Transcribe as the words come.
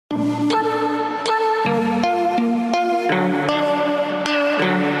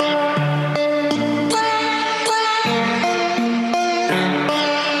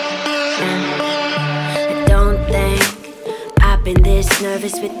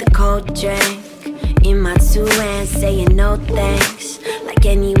nervous with the cold drink in my 2 hands, saying no thanks. Like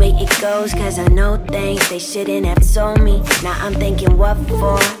any way it goes, cause I know things they shouldn't have told me. Now I'm thinking what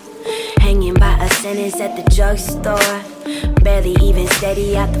for? Hanging by a sentence at the drugstore, barely even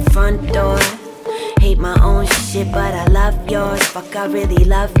steady out the front door. Hate my own shit, but I love yours. Fuck, I really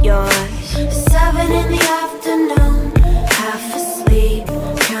love yours. 7 in the afternoon, half asleep,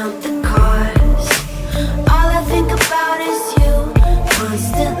 count the cars. All I think about is you,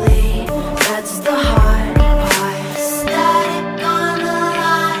 constantly. That's the hard part. Static on the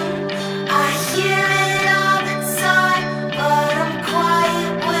line, I hear it all the time, but I'm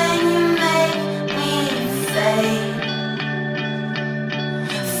quiet when you make me fade.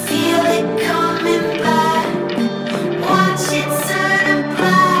 Feel it coming back, watch it turn to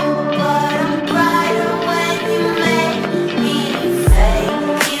black, but I'm brighter when you make me fade.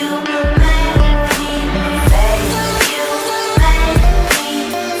 You make me fade. You make me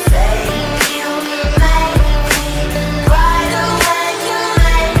fade. You make me brighter when you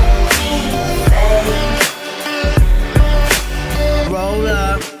make me fade. Roll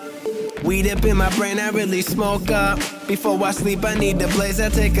up, weed up in my brain, I really smoke up. Before I sleep, I need the blaze, I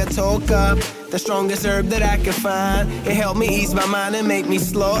take a toke up. The strongest herb that I can find. It helped me ease my mind and make me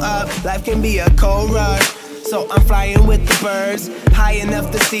slow up. Life can be a cold rush, so I'm flying with the birds. High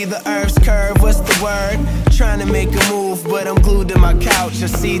enough to see the earth's curve, what's the word? Trying to make a move, but I'm glued to my couch. I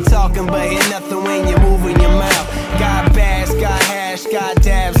see talking, but hear nothing when you're moving your mouth. Got bags, got hash, got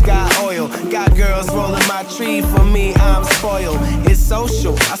dabs, got oil. Got girls rolling my tree, for me, I'm spoiled. It's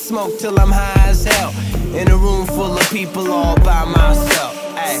social, I smoke till I'm high as hell. In a room full of people all by myself.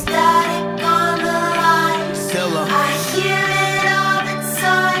 Ay. Static on the line, Still I hear it all the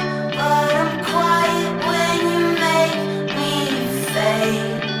time, but I'm quiet when you make me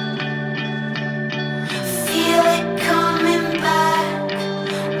fade. Feel it coming back,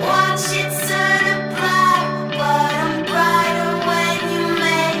 watch it turn to black, but I'm brighter when you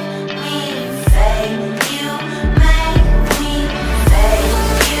make me fade. You make me fade.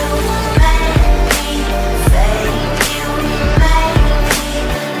 You make me fade. You make me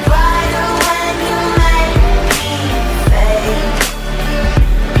brighter when you make me fade.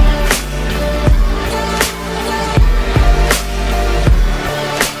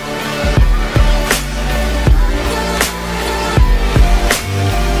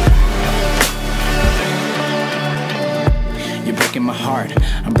 You're breaking my heart,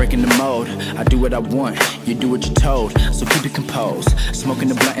 I'm breaking the mold. I do what I want, you do what you're told. So keep it composed. Smoking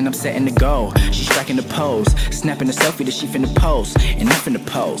the blunt and I'm setting the goal. She's striking the pose, snapping the selfie that she finna post. And I'm finna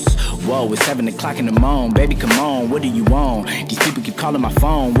post. Whoa, it's 7 o'clock in the morning. Baby, come on, what do you want? These people keep calling my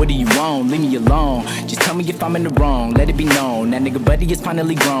phone, what do you want? Leave me alone. Just tell me if I'm in the wrong, let it be known. That nigga buddy is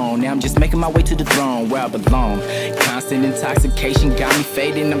finally grown. Now I'm just making my way to the throne where I belong. Constant intoxication got me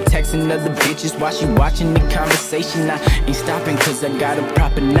fading. I'm texting other bitches while she watching the conversation. I ain't stopping cause I got a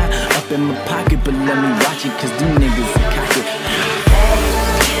proper knot up in my pocket, but let me watch it cause them niggas are cocky.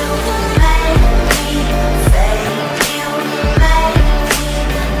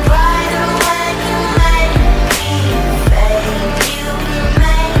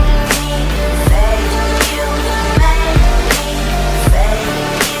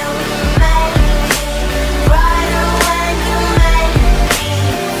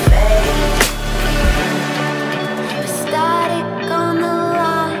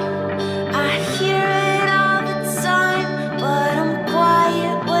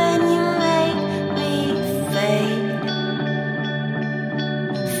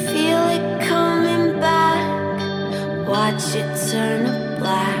 Watch it turn to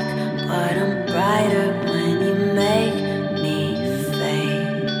black, but I'm brighter when you make